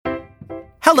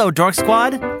Hello, Dork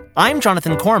Squad. I'm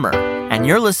Jonathan Cormer, and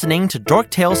you're listening to Dork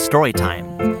Tales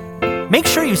Storytime. Make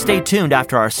sure you stay tuned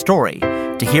after our story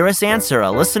to hear us answer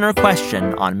a listener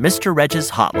question on Mr.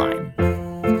 Reg's hotline.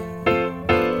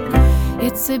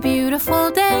 It's a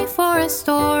beautiful day for a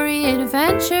story,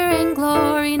 adventure and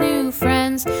glory, new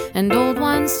friends and old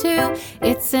ones too.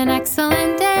 It's an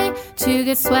excellent day to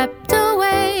get swept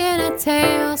away in a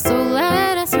tale, so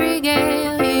let us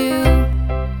regale you.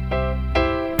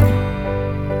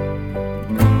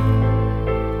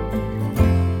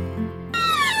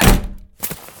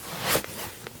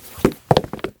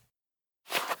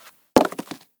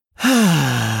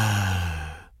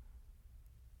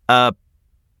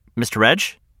 Mr. Reg?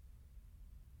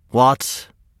 What?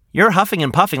 You're huffing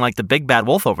and puffing like the big bad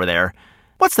wolf over there.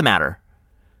 What's the matter?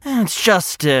 It's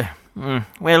just,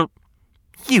 well,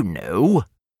 you know.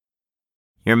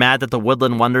 You're mad that the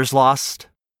Woodland Wonders lost?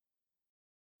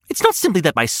 It's not simply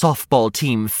that my softball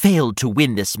team failed to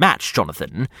win this match,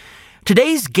 Jonathan.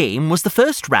 Today's game was the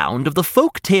first round of the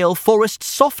Folktale Forest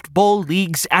Softball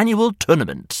League's annual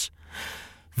tournament.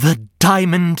 The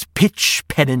Diamond Pitch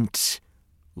Pennant.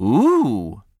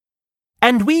 Ooh.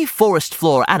 And we forest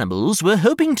floor animals were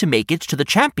hoping to make it to the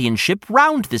championship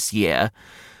round this year.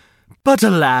 But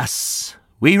alas,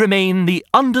 we remain the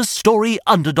understory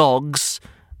underdogs,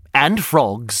 and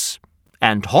frogs,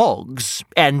 and hogs,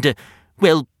 and,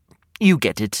 well, you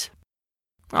get it.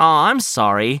 Aw, I'm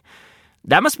sorry.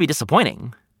 That must be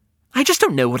disappointing. I just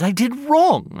don't know what I did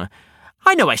wrong.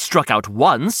 I know I struck out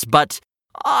once, but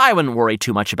I wouldn't worry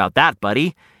too much about that,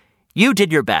 buddy. You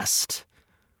did your best.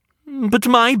 But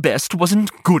my best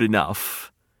wasn't good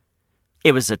enough.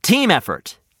 It was a team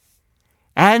effort.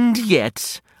 And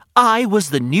yet, I was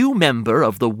the new member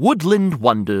of the Woodland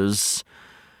Wonders.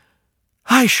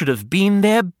 I should have been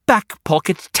their back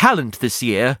pocket talent this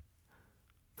year.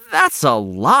 That's a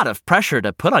lot of pressure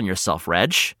to put on yourself,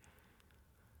 Reg.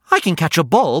 I can catch a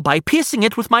ball by piercing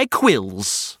it with my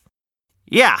quills.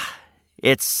 Yeah,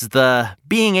 it's the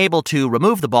being able to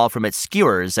remove the ball from its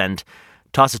skewers and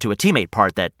toss it to a teammate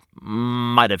part that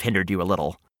might have hindered you a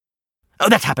little. Oh,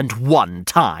 that happened one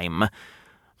time.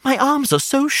 My arms are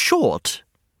so short.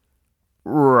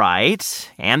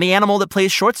 Right, and the animal that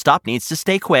plays shortstop needs to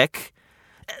stay quick.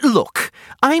 Look,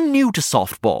 I'm new to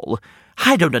softball.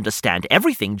 I don't understand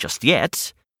everything just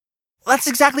yet. That's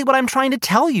exactly what I'm trying to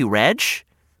tell you, Reg.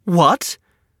 What?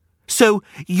 So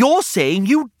you're saying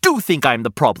you do think I'm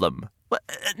the problem?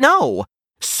 No.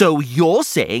 So you're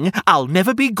saying I'll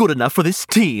never be good enough for this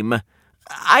team?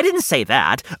 I didn't say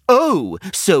that. Oh,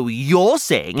 so you're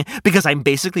saying because I'm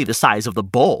basically the size of the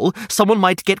ball, someone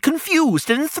might get confused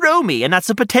and throw me, and that's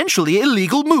a potentially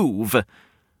illegal move.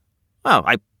 Oh,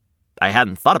 I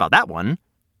hadn't thought about that one.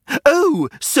 Oh,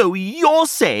 so you're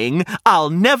saying I'll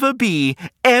never be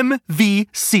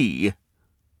MVC.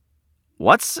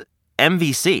 What's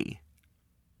MVC?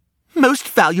 Most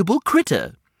Valuable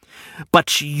Critter.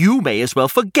 But you may as well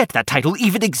forget that title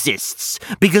even exists,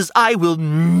 because I will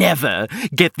never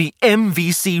get the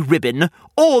MVC ribbon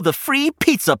or the free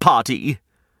pizza party.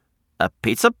 A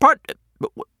pizza part?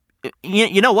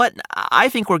 You know what? I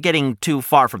think we're getting too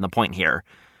far from the point here.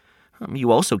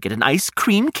 You also get an ice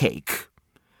cream cake.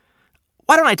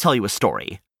 Why don't I tell you a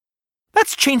story?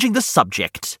 That's changing the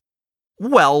subject.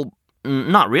 Well,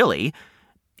 not really.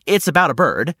 It's about a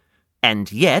bird,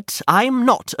 and yet I'm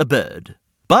not a bird.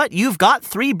 But you've got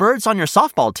 3 birds on your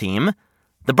softball team,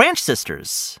 the Branch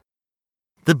Sisters.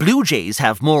 The Blue Jays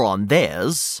have more on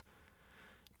theirs.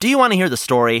 Do you want to hear the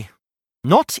story?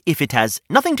 Not if it has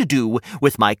nothing to do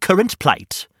with my current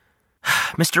plight.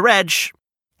 Mr. Reg,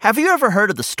 have you ever heard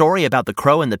of the story about the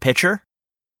crow and the pitcher?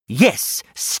 Yes,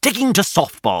 sticking to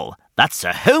softball. That's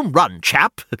a home run,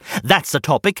 chap. That's a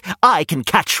topic I can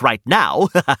catch right now.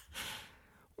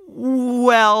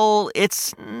 Well,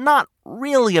 it's not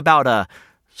really about a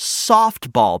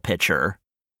softball pitcher.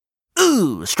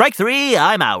 Ooh, strike 3,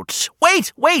 I'm out.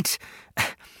 Wait!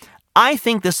 I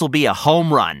think this will be a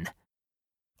home run.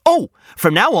 Oh,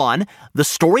 from now on, the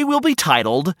story will be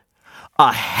titled,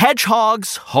 A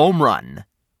Hedgehog's Home Run.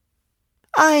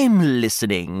 I'm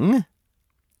listening.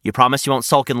 You promise you won't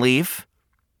sulk and leave?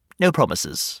 No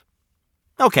promises.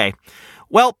 Okay,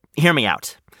 well, hear me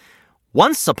out.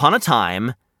 Once upon a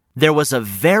time, there was a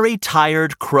very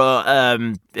tired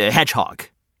hedgehog.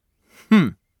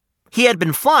 He had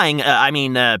been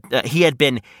he had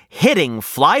been hitting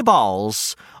fly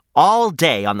balls all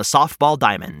day on the softball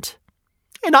diamond.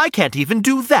 And I can't even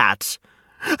do that.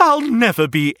 I'll never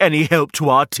be any help to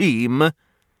our team.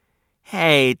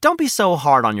 Hey, don't be so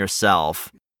hard on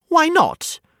yourself. Why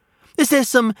not? Is there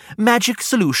some magic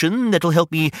solution that'll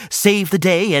help me save the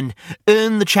day and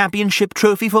earn the championship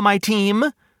trophy for my team?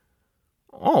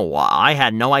 Oh, I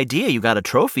had no idea you got a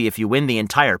trophy if you win the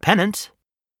entire pennant.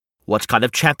 What kind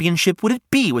of championship would it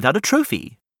be without a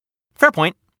trophy? Fair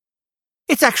point.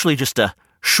 It's actually just a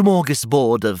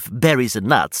smorgasbord of berries and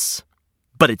nuts.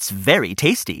 But it's very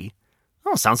tasty.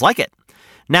 Oh, sounds like it.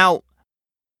 Now,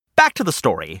 back to the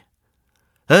story.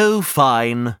 Oh,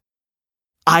 fine.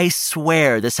 I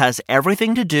swear this has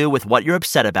everything to do with what you're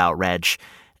upset about, Reg.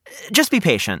 Just be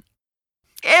patient.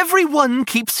 Everyone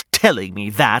keeps telling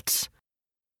me that.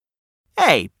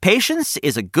 Hey, patience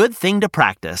is a good thing to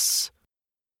practice.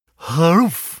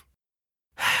 Hoof.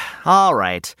 All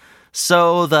right,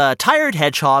 so the tired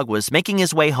hedgehog was making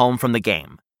his way home from the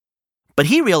game. But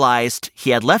he realized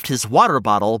he had left his water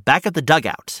bottle back at the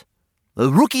dugout. A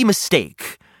rookie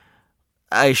mistake.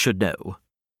 I should know.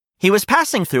 He was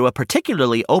passing through a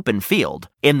particularly open field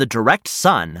in the direct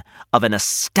sun of an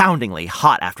astoundingly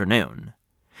hot afternoon.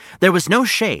 There was no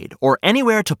shade or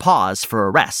anywhere to pause for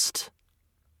a rest.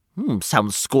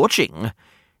 Sounds scorching.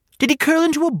 Did he curl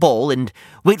into a ball and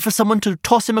wait for someone to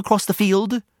toss him across the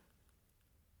field?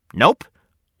 Nope.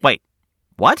 Wait,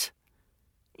 what?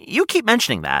 You keep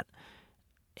mentioning that.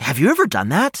 Have you ever done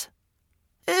that?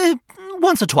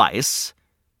 Once or twice.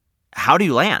 How do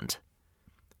you land?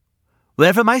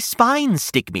 Wherever my spines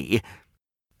stick me.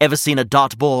 Ever seen a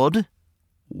dartboard?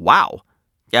 Wow.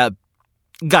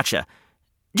 Gotcha.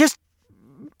 Just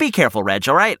be careful, Reg,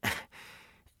 all right?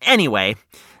 Anyway,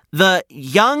 the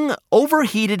young,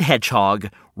 overheated hedgehog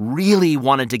really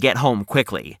wanted to get home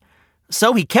quickly,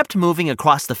 so he kept moving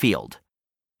across the field.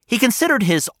 He considered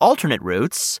his alternate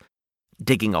routes,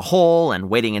 digging a hole and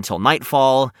waiting until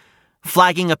nightfall,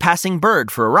 flagging a passing bird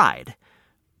for a ride.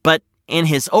 But in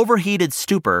his overheated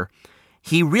stupor,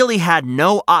 he really had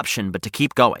no option but to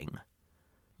keep going.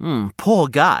 Poor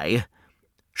guy.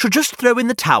 Should just throw in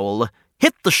the towel,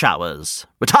 hit the showers,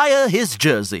 retire his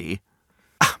jersey.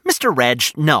 Mr. Reg,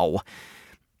 no.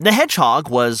 The hedgehog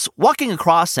was walking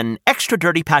across an extra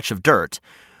dirty patch of dirt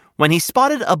when he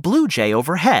spotted a blue jay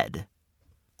overhead.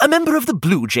 A member of the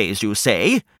Blue Jays, you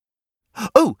say?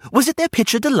 Oh, was it their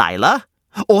pitcher Delilah?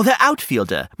 Or their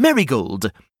outfielder,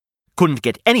 Marigold? Couldn't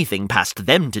get anything past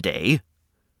them today.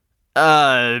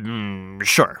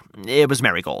 Sure. It was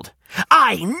Marigold.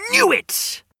 I knew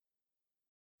it!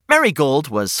 Marigold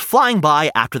was flying by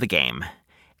after the game,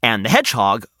 and the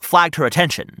hedgehog flagged her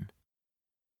attention.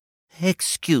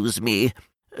 Excuse me,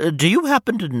 do you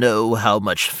happen to know how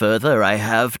much further I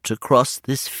have to cross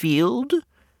this field?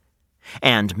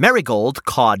 And Marigold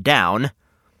cawed down,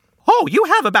 Oh, you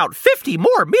have about 50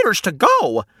 more meters to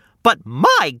go! But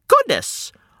my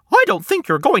goodness! I don't think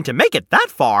you're going to make it that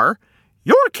far.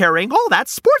 You're carrying all that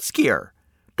sports gear.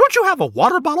 Don't you have a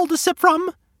water bottle to sip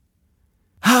from?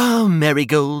 Ah,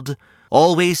 Marigold,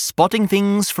 always spotting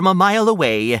things from a mile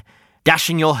away,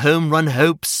 dashing your home run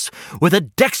hopes with a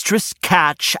dexterous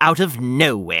catch out of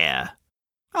nowhere.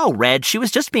 Oh, Reg, she was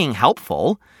just being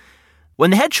helpful. When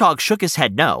the hedgehog shook his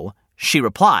head no, she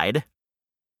replied,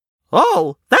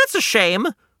 Oh, that's a shame.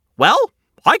 Well,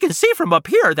 I can see from up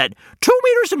here that 2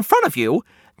 meters in front of you,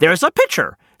 there's a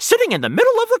pitcher sitting in the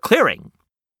middle of the clearing.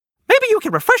 Maybe you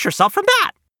can refresh yourself from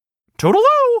that.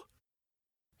 Toodaloo!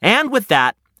 And with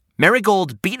that,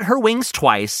 Marigold beat her wings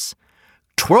twice,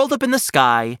 twirled up in the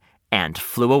sky, and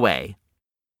flew away.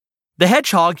 The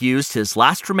hedgehog used his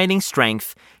last remaining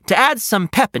strength to add some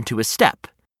pep into his step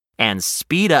and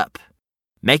speed up,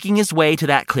 making his way to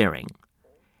that clearing.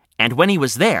 And when he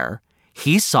was there,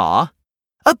 he saw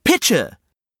a pitcher.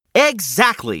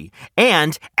 Exactly,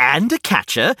 and a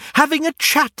catcher having a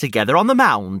chat together on the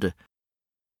mound.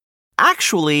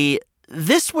 Actually,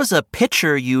 this was a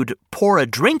pitcher you'd pour a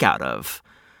drink out of,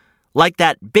 like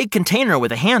that big container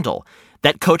with a handle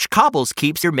that Coach Cobbles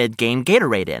keeps your mid-game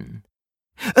Gatorade in.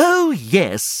 Oh,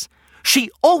 yes, she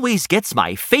always gets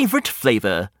my favorite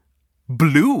flavor,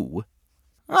 blue.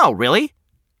 Oh, really?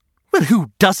 Well,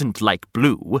 who doesn't like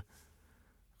blue?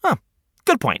 Oh,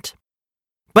 good point.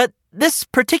 But this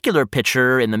particular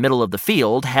pitcher in the middle of the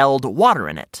field held water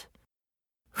in it.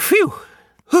 Phew!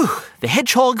 The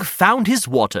hedgehog found his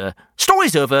water.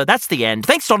 Story's over. That's the end.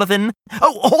 Thanks, Jonathan.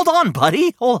 Oh, hold on,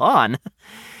 buddy. Hold on.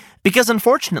 Because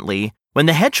unfortunately, when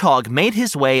the hedgehog made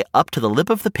his way up to the lip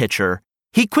of the pitcher,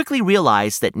 he quickly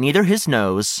realized that neither his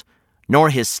nose nor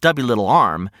his stubby little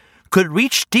arm could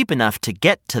reach deep enough to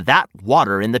get to that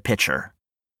water in the pitcher.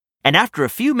 And after a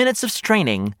few minutes of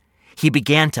straining, he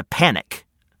began to panic.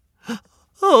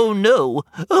 Oh, no.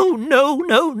 Oh, no,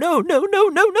 no, no, no, no,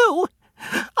 no, no.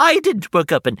 I didn't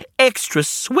work up an extra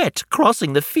sweat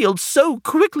crossing the field so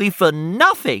quickly for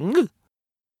nothing.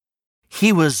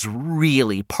 He was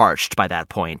really parched by that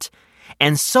point,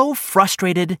 and so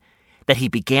frustrated that he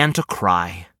began to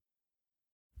cry.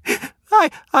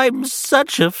 I'm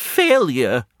such a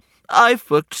failure.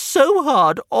 I've worked so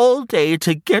hard all day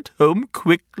to get home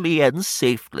quickly and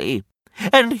safely,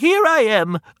 and here I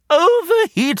am,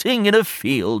 overheating in a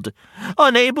field,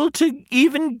 unable to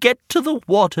even get to the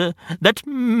water that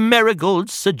Marigold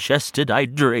suggested I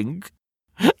drink.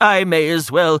 I may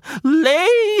as well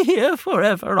lay here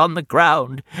forever on the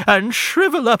ground and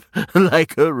shrivel up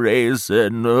like a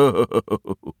raisin.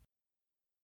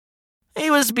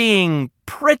 He was being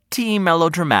pretty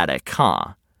melodramatic,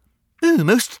 huh? Oh,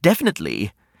 most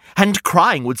definitely. And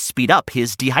crying would speed up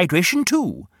his dehydration,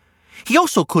 too. He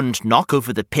also couldn't knock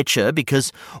over the pitcher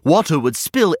because water would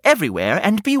spill everywhere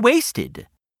and be wasted.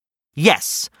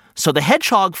 Yes, so the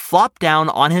hedgehog flopped down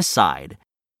on his side.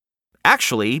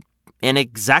 Actually, in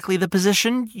exactly the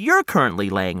position you're currently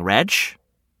laying, Reg.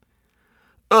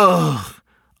 Ugh,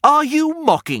 are you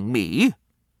mocking me?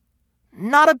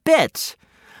 Not a bit.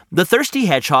 The thirsty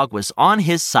hedgehog was on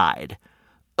his side.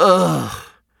 Ugh.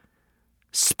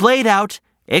 Splayed out,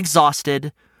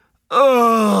 exhausted.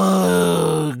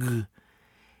 Ugh.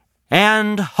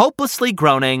 And hopelessly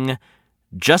groaning,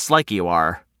 just like you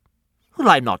are. Well,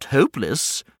 I'm not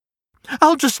hopeless.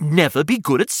 I'll just never be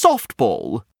good at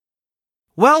softball.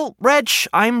 Well, Reg,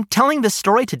 I'm telling this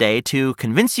story today to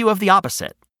convince you of the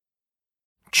opposite.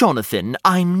 Jonathan,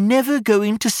 I'm never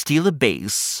going to steal a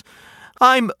base.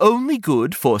 I'm only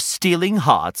good for stealing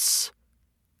hearts.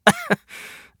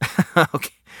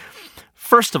 Okay.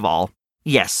 First of all,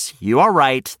 yes, you are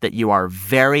right that you are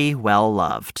very well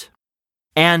loved.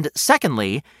 And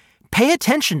secondly, pay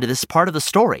attention to this part of the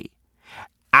story.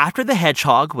 After the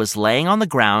hedgehog was laying on the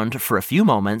ground for a few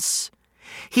moments,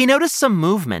 he noticed some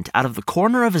movement out of the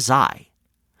corner of his eye.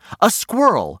 A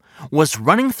squirrel was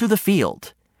running through the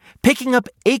field, picking up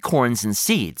acorns and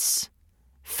seeds,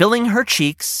 filling her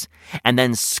cheeks, and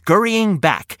then scurrying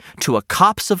back to a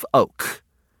copse of oak.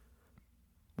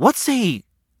 What's a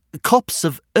copse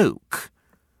of oak?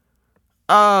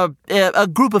 A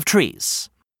group of trees.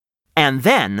 And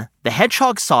then the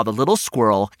hedgehog saw the little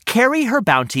squirrel carry her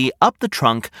bounty up the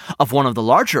trunk of one of the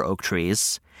larger oak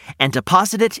trees and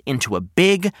deposit it into a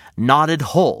big, knotted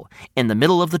hole in the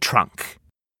middle of the trunk.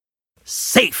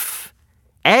 Safe!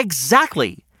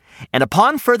 Exactly! And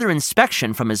upon further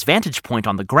inspection from his vantage point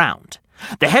on the ground,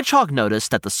 the hedgehog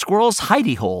noticed that the squirrel's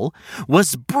hidey hole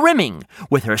was brimming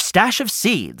with her stash of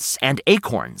seeds and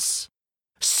acorns.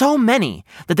 So many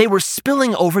that they were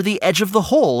spilling over the edge of the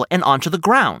hole and onto the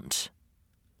ground.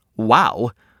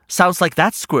 Wow, sounds like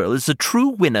that squirrel is a true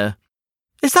winner.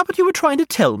 Is that what you were trying to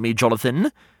tell me,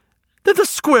 Jonathan? That the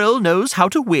squirrel knows how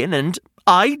to win and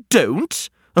I don't?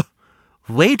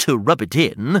 Way to rub it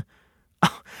in.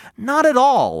 Not at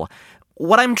all.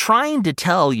 What I'm trying to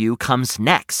tell you comes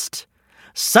next.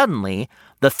 Suddenly,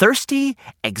 the thirsty,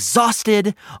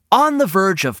 exhausted, on the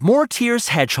verge of more tears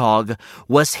hedgehog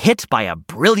was hit by a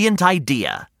brilliant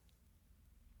idea.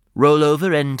 Roll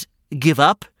over and give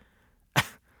up?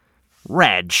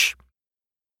 Reg.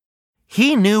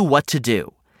 He knew what to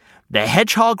do. The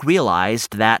hedgehog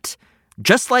realized that,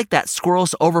 just like that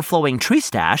squirrel's overflowing tree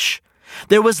stash,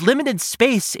 there was limited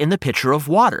space in the pitcher of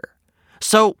water.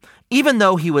 So, even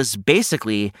though he was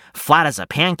basically flat as a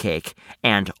pancake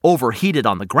and overheated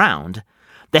on the ground,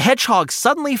 the hedgehog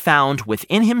suddenly found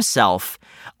within himself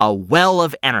a well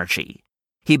of energy.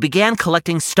 He began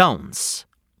collecting stones.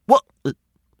 What?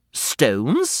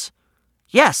 Stones?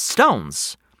 Yes,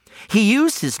 stones. He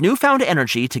used his newfound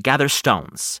energy to gather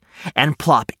stones and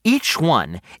plop each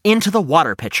one into the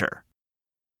water pitcher.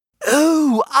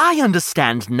 Oh, I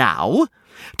understand now.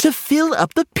 To fill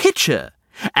up the pitcher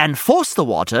and force the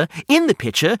water in the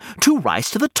pitcher to rise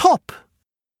to the top.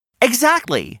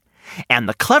 Exactly. And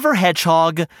the clever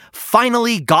hedgehog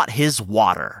finally got his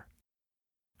water.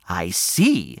 I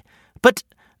see. But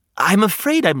I'm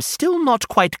afraid I'm still not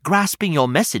quite grasping your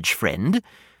message, friend.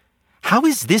 How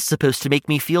is this supposed to make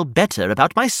me feel better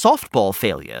about my softball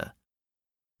failure?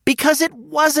 Because it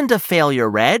wasn't a failure,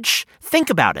 Reg. Think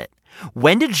about it.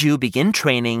 When did you begin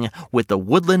training with the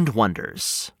Woodland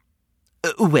Wonders?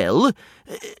 Well,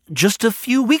 just a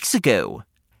few weeks ago.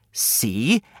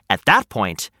 See, at that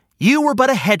point, you were but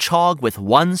a hedgehog with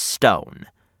one stone.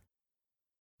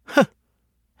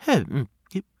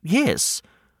 Yes.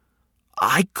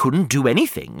 I couldn't do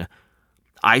anything.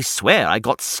 I swear I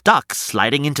got stuck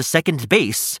sliding into second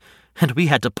base, and we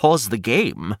had to pause the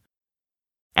game.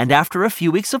 And after a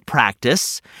few weeks of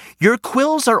practice, your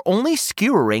quills are only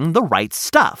skewering the right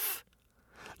stuff.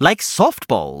 Like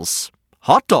softballs,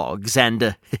 hot dogs,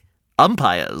 and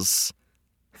umpires.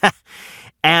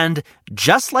 And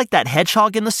just like that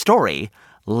hedgehog in the story,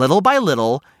 little by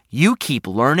little, you keep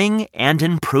learning and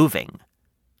improving.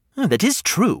 That is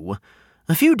true.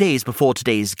 A few days before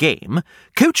today's game,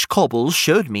 Coach Cobbles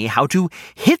showed me how to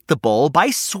hit the ball by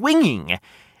swinging,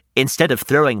 instead of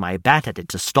throwing my bat at it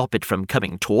to stop it from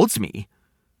coming towards me.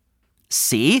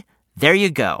 See? There you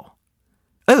go.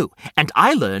 Oh, and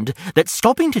I learned that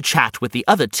stopping to chat with the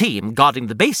other team guarding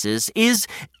the bases is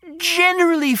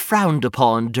generally frowned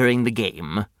upon during the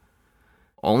game.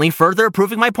 Only further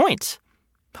proving my point.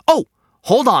 Oh,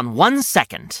 hold on 1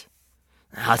 second.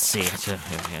 Let's see. Let's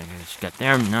get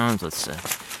there. No, let's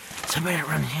somebody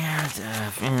run here.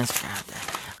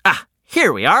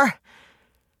 Here we are.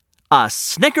 A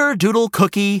snickerdoodle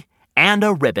cookie and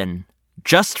a ribbon,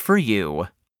 just for you.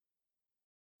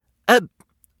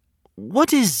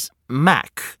 What is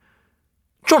Mac?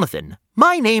 Jonathan,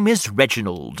 my name is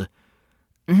Reginald.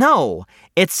 No,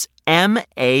 it's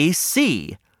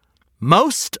M-A-C.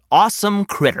 Most awesome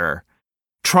critter.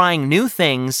 Trying new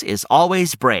things is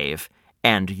always brave,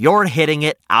 and you're hitting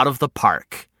it out of the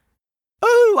park.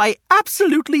 Oh, I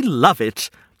absolutely love it.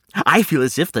 I feel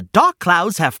as if the dark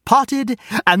clouds have parted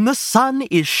and the sun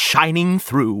is shining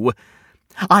through.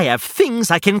 I have things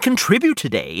I can contribute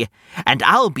today, and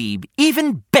I'll be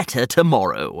even better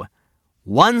tomorrow.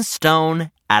 1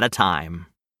 stone at a time.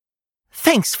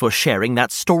 Thanks for sharing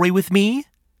that story with me.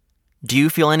 Do you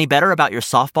feel any better about your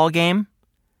softball game?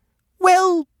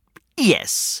 Well,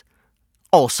 yes.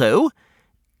 Also,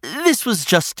 this was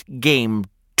just game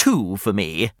 2 for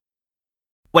me.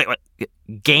 Wait,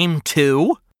 game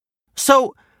 2?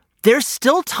 So, there's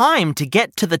still time to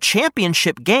get to the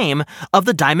championship game of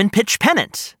the Diamond Pitch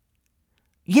Pennant.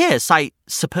 Yes, I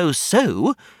suppose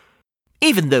so.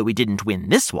 Even though we didn't win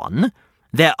this one,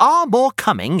 there are more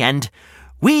coming, and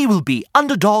we will be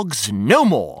underdogs no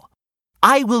more.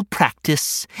 I will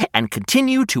practice and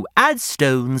continue to add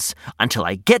stones until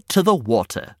I get to the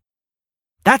water.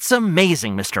 That's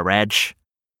amazing, Mr. Reg.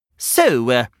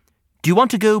 So, do you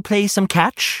want to go play some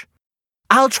catch?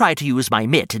 I'll try to use my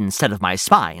mitt instead of my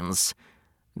spines.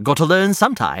 Got to learn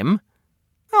sometime.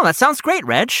 Oh, that sounds great,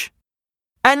 Reg.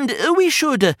 And we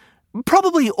should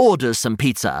probably order some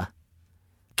pizza.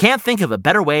 Can't think of a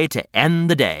better way to end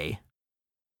the day.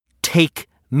 Take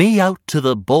me out to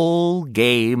the bowl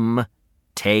game.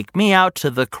 Take me out to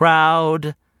the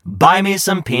crowd. Buy me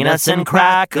some peanuts and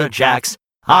Cracker Jacks.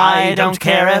 I don't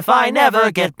care if I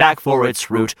never get back, for it's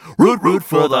root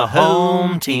for the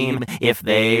home team. If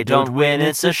they don't win,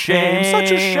 it's a shame,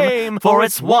 such a shame. For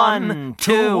it's 1,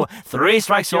 2, 3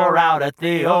 strikes, you're out at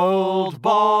the old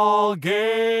ball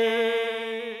game.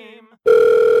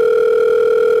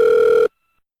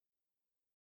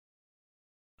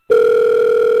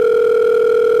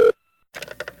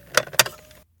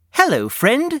 Hello,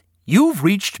 friend. You've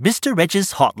reached Mr.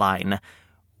 Reg's hotline.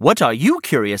 What are you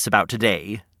curious about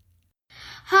today?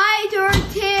 Hi,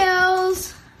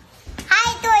 Dorktails.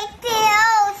 Hi,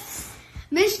 Dorktails.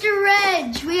 Mr.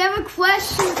 Reg, we have a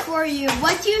question for you.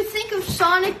 What do you think of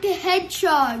Sonic the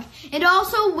Hedgehog? And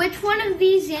also, which one of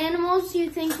these animals do you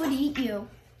think would eat you?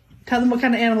 Tell them what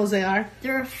kind of animals they are.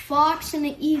 They're a fox and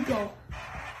an eagle.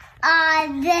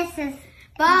 This is...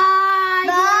 Bye,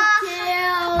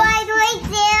 Dorktails. Bye,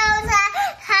 Dorktails.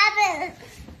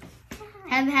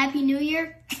 Have a Happy New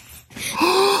Year.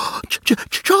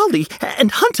 Charlie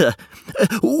and Hunter,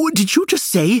 did you just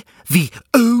say the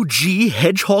OG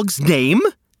Hedgehog's name?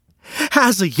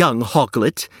 As a young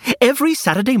hoglet, every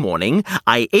Saturday morning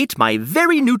I ate my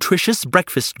very nutritious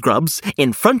breakfast grubs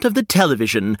in front of the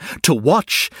television to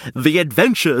watch The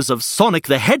Adventures of Sonic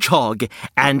the Hedgehog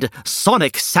and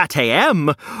Sonic Sat-AM.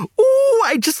 Ooh,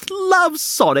 I just love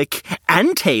Sonic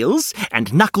and Tails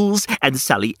and Knuckles and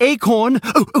Sally Acorn.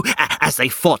 As they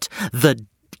fought the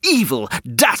evil,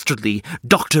 dastardly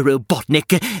Dr.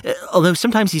 Robotnik, although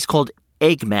sometimes he's called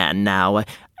Eggman now.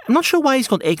 I'm not sure why he's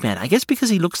called Eggman. I guess because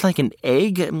he looks like an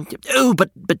egg. But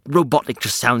Robotnik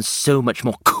just sounds so much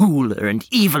more cooler and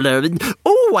eviler. And,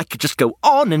 I could just go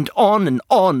on and on and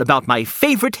on about my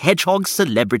favorite hedgehog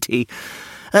celebrity.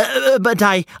 But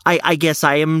I guess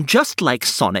I am just like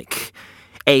Sonic.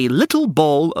 A little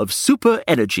ball of super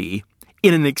energy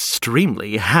in an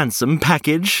extremely handsome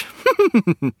package.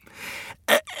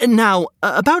 Now,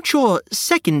 about your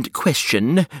second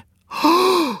question...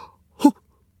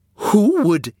 Who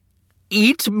would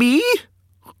eat me?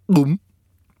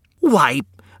 Why,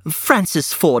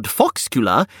 Francis Ford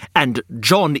Foxcula and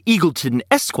John Eagleton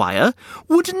Esquire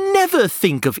would never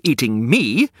think of eating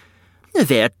me.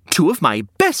 They're 2 of my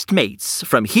best mates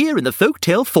from here in the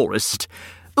Folktale Forest.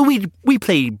 We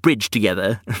play bridge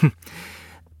together.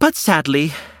 But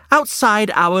sadly,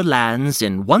 Outside our lands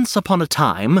in Once Upon a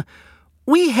Time,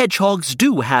 we hedgehogs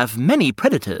do have many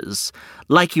predators,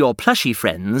 like your plushy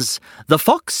friends, the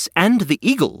fox and the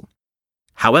eagle.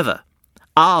 However,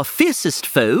 our fiercest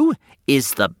foe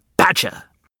is the badger.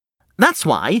 That's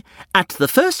why, at the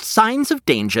first signs of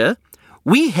danger,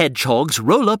 we hedgehogs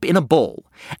roll up in a ball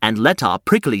and let our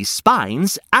prickly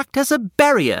spines act as a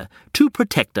barrier to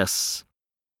protect us.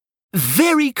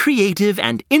 Very creative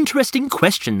and interesting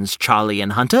questions, Charlie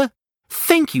and Hunter.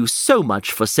 Thank you so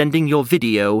much for sending your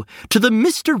video to the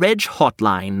Mr. Reg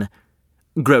hotline.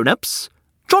 Grown-ups,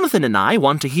 Jonathan and I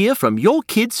want to hear from your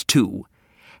kids too.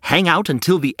 Hang out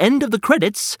until the end of the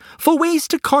credits for ways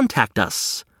to contact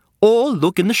us, or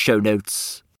look in the show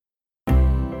notes.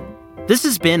 This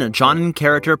has been a John and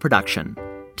Character production.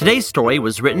 Today's story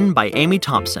was written by Amy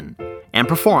Thompson and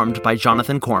performed by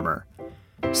Jonathan Cormer.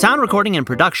 Sound recording and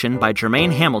production by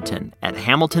Jermaine Hamilton at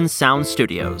Hamilton Sound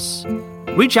Studios.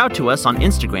 Reach out to us on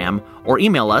Instagram or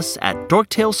email us at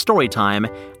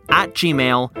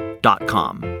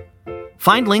dorktalestorytime@gmail.com.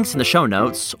 Find links in the show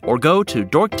notes or go to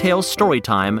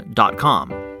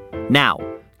dorktalestorytime.com. Now,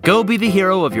 go be the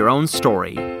hero of your own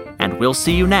story, and we'll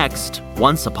see you next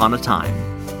Once Upon a Time.